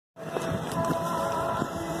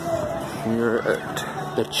Here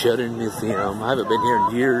at the Children's Museum. I haven't been here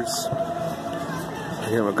in years. I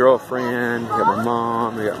got my girlfriend, I got my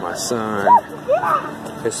mom, I got my son.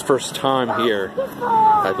 His first time here,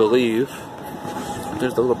 I believe.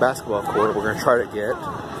 There's the little basketball court we're gonna try to get.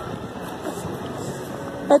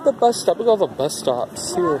 At the bus stop, look at all the bus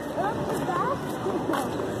stops here.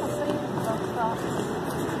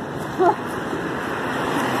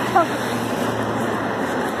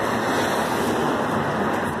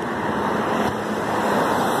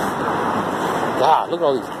 God, look at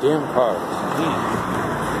all these damn cars.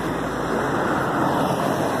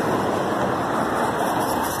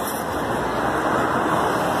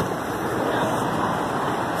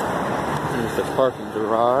 There's the parking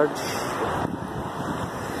garage.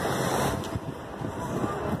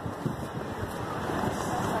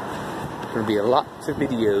 There's going to be lots of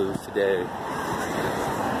videos today.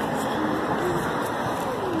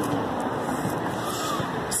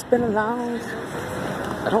 It's been a long...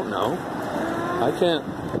 I don't know. I can't.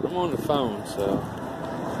 I'm on the phone, so.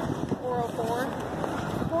 404?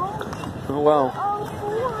 Oh, well.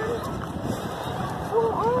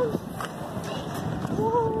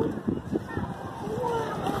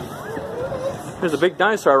 There's a big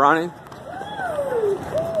dinosaur, Ronnie.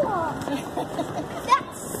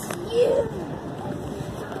 That's you.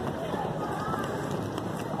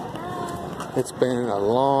 It's been a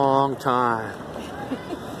long time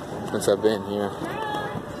since I've been here.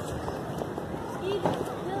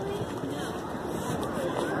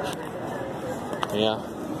 Yeah.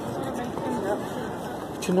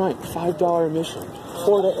 Tonight, $5 admission.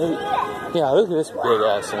 4 to 8. Yeah, look at this big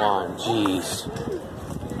ass line. Jeez.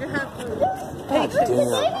 Hey,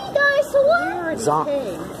 damn.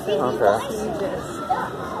 Okay.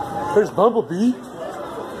 There's Bumblebee.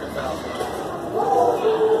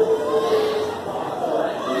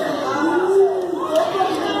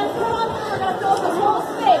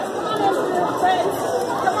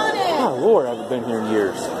 Oh Lord, I haven't been here in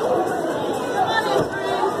years.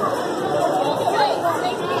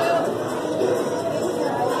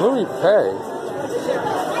 What do we pay?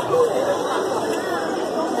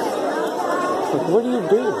 Like, what do you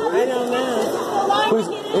do? I don't know. Who's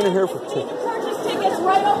in here for tickets? Purchase tickets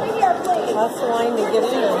right over here, please. That's the line to get in.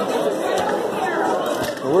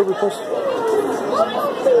 Well, where are we supposed to?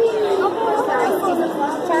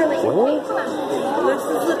 What? This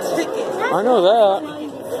is the ticket. I know that.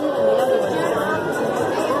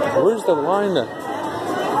 Where's the line to...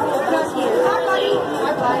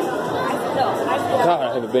 God,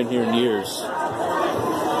 I haven't been here in years.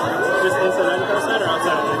 Just inside the side or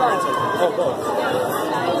outside? Oh, both.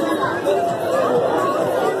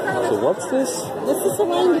 So what's this? This is the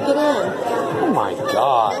line to get in. Oh my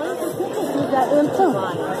God.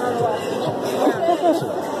 That's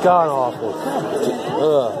god awful.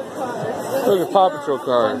 Ugh. Look at Paw Patrol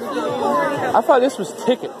cars. I thought this was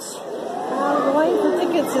tickets. The line for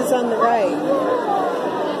tickets is on the right.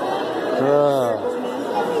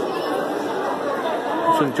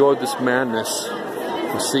 Just enjoyed this madness.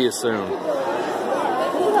 We'll see you soon.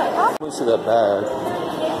 Let me see that bag.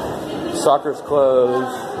 Soccer's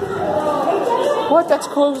closed. What? That's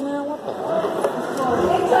closed now? What the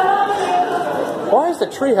heck? Why is the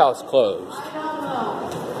treehouse closed?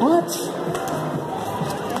 What?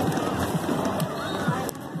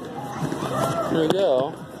 Here we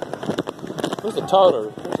go. Where's the toddler?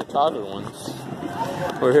 Where's the toddler ones?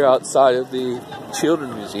 We're here outside of the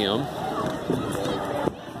Children's Museum.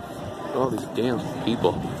 All these damn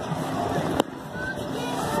people.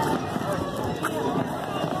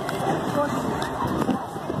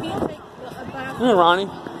 Here, Ronnie.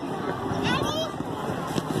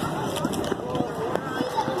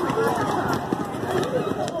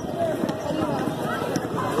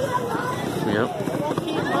 Yep.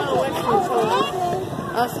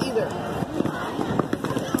 Us either.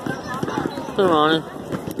 Here, Ronnie.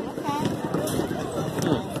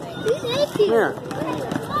 Here.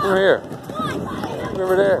 Over here.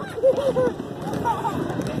 Over there.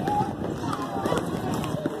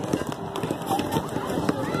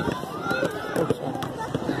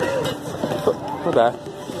 Go back.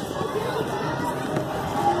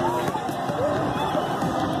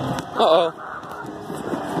 Uh-oh.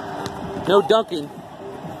 No dunking.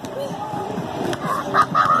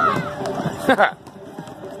 There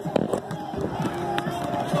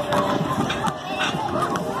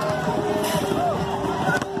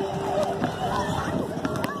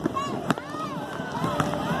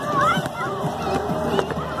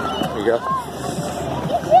you go.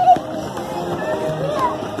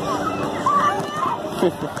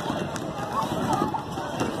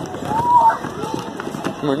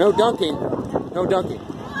 Come on, no dunking. No dunking.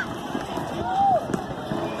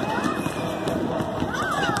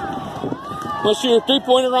 Want to shoot a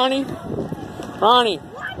three-pointer, Ronnie? Ronnie,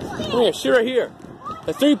 come here, shoot right here.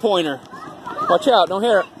 A three-pointer. Watch out, don't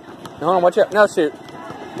hit it. No, hold on, watch out. Now shoot.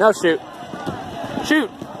 Now shoot.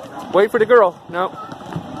 Shoot. Wait for the girl. No.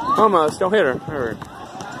 Almost. Don't hit her. There.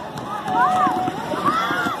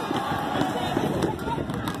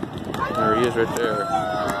 There he is right there.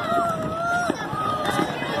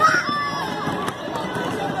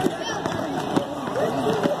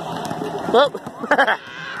 Whoop.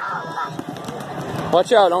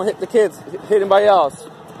 Watch out, don't hit the kids. Hit anybody else.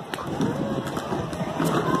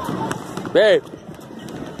 Babe.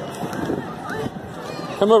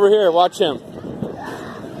 Come over here, watch him.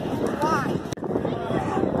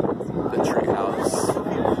 The treehouse.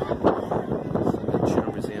 The Cheer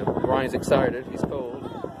Museum. Ronnie's excited, he's cold.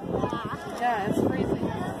 Yeah, it's freezing.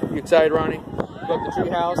 You excited, Ronnie? About the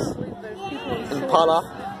treehouse? And Pala?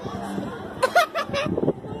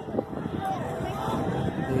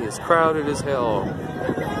 He is crowded as hell.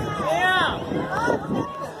 Yeah.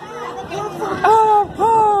 Oh,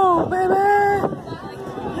 Cole, baby!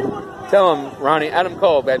 Tell him, Ronnie, Adam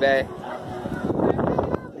Cole, baby.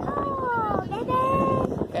 Oh, baby.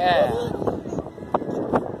 Yeah.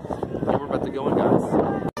 Okay, we're about to go in, guys.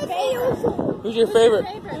 Who's your favorite?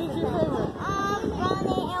 Ronnie.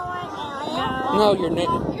 No, your name.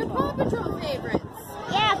 Your Paw Patrol favorites.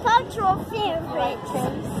 Yeah, Paw Patrol favorites.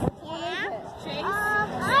 Yeah. Chase. I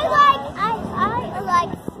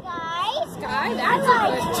like Sky. Sky, that's I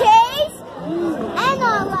like Chase. And I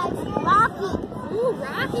like Rocky. Ooh,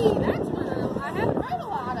 Rocky, that's one I haven't heard a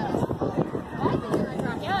lot of. I think you're like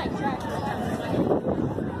Rocky. I like Track.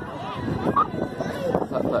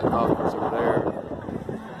 That golfer's over there.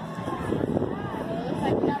 Looks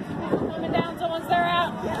like we got some people coming down. Someone's there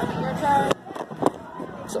out. Your turn.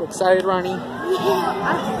 So excited, Ronnie. Yeah.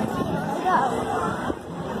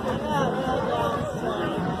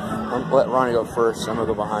 I'm gonna let Ronnie go first. I'm gonna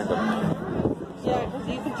go behind him. Yeah, because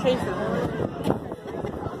you can chase her.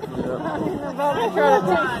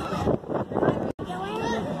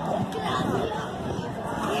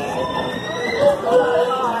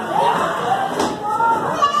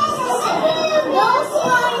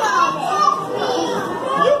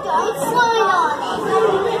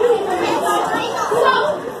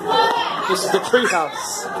 This is the treehouse.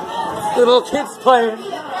 The little kids playing.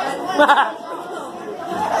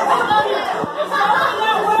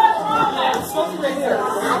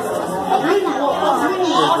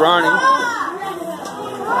 There's Ronnie.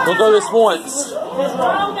 We'll go this once. Hey,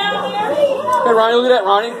 Ronnie, look at that,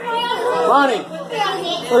 Ronnie. Ronnie,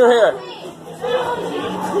 look here.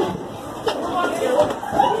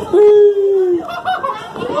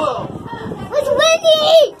 Where's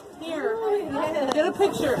Winnie? Here. Get a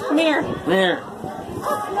picture. Come here. Come here.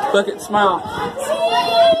 Look at, smile.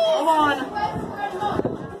 Come on.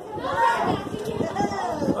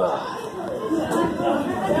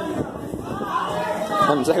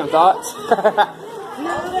 Having second thoughts?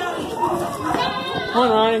 Come on,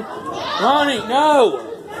 Ronnie. Ronnie, no!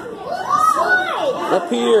 Up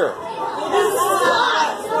here.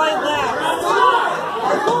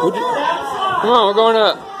 Come on, we're going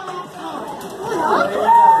up.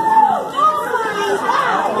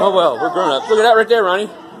 Oh well, we're grown up. Look at that right there, Ronnie.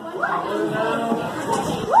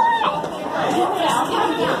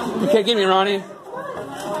 You can't get me, Ronnie.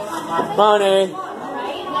 Ronnie.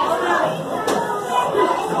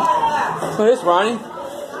 Look at this, Ronnie.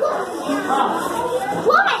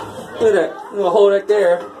 What? Look at that little hole right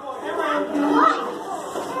there.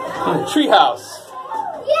 In the treehouse.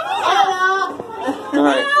 Yeah. All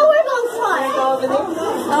right. Now we're going to fly.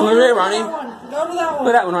 Look at that, Ronnie. Go to that one.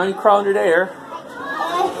 Look at that one, Ronnie. Crawl under there.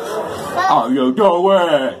 Oh, you go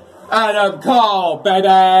away. Adam Cole,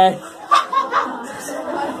 baby.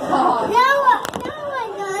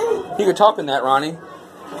 You can talk in that, Ronnie.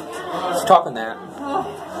 Just talk in that.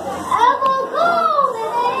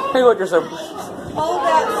 Hey, look, there's a...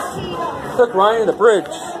 Look, Ronnie, the bridge.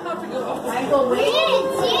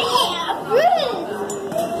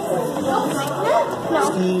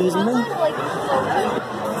 Excuse me.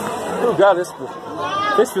 Oh, God, this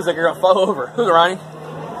feels like you're going to fall over. Look, Ronnie.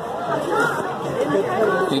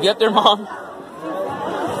 Can you get there, Mom?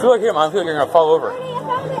 I feel like here, Mom. I feel like you're going to fall over.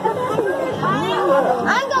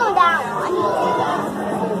 I'm going down.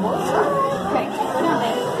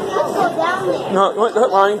 Let's go down there. No,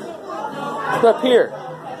 look, Ronnie. Look up here.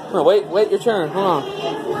 No, wait your turn. Hold on.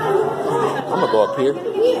 I'm going to go up here. No,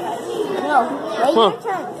 wait your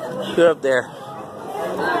turn. Get up there.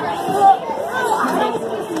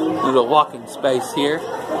 Little walking space here.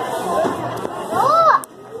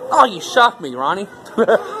 Oh, you shocked me, Ronnie.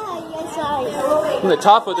 Yes, sorry. From the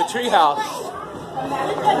top of the treehouse.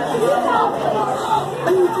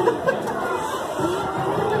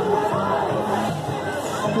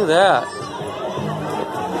 Look at that.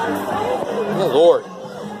 Good Lord.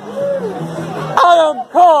 I am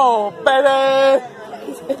cold, baby.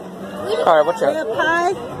 All right, watch out.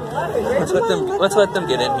 Let's let them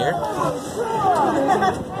get in here.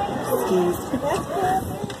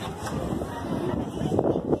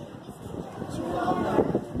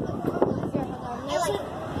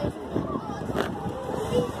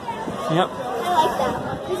 Yep. I like that.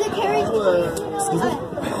 Does it carry?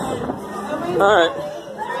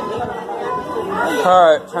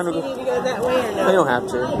 Alright, time to go. You need to go that way or no? I don't have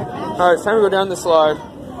to. Alright, it's time to go down the slide.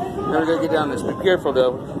 Now we gotta get down this. Be careful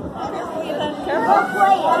though.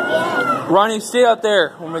 Careful. Ronnie, stay out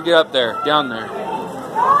there when we get up there. Down there.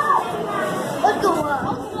 Let's go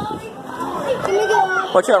up.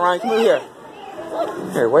 Watch out, Ronnie. Come over here.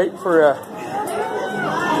 Here, wait for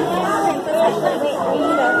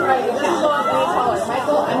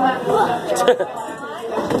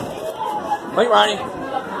Wait, Ronnie.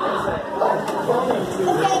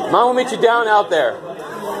 Mom will meet you down out there.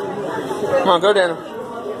 Come on, go down.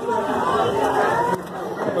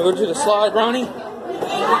 We'll go to the slide, Ronnie.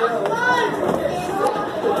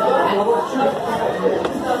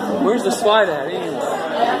 Where's the slide at anyway?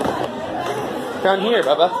 Down here,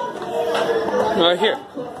 Bubba. No, right here.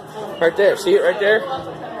 Right there. See it right there?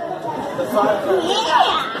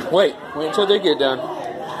 Yeah. Wait until they get done.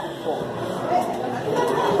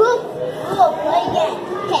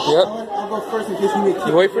 Yep. I'll go first in case you need to.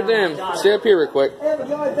 You wait for them. Stay up here real quick.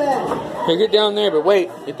 You get down there, but wait.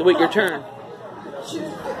 You have to wait your turn.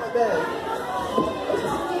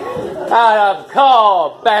 Out of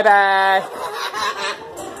call, baby.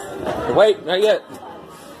 Wait, not yet.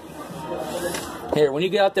 Here, when you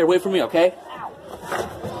get out there, wait for me, okay?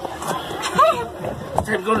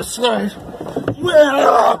 Time to go to slide.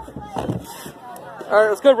 Alright,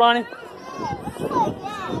 let's go, Ronnie.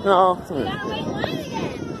 No. Come here.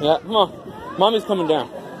 Yeah, come on. Mommy's coming down.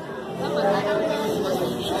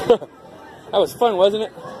 That was fun, wasn't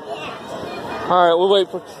it? Alright, we'll wait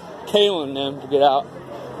for Kayla and them to get out.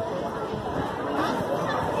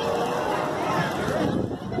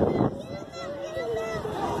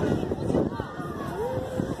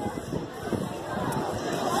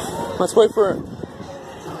 Let's wait for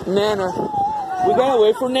Nana. We gotta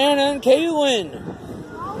wait for Nana and Kaylin.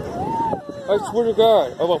 I swear to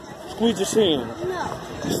God. Oh, well, squeeze your hand. No.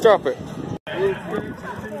 Stop it.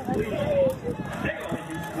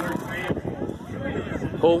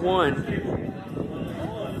 Hole 1.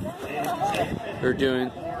 They're doing.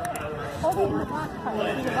 I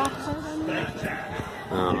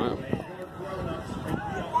don't know.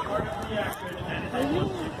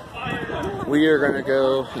 We are going to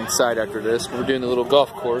go inside after this. We're doing the little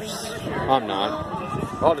golf course. I'm not.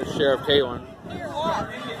 I'll just share with Kaylin.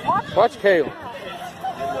 Watch Kaylin.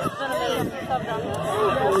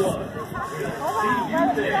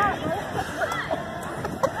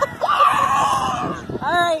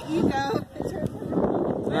 Alright, you go.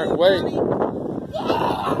 Alright, wait.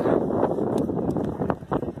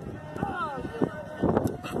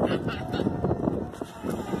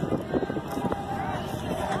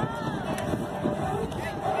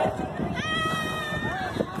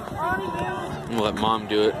 I'm gonna let Mom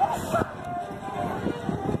do it.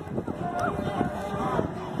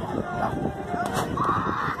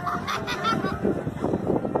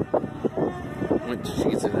 Wait till she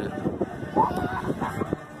gets in it.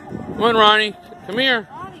 Come on, Ronnie. Come here.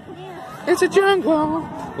 Ronnie, come here. It's a jungle.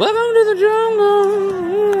 Welcome to the jungle.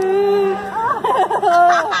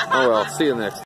 Oh well, see you next.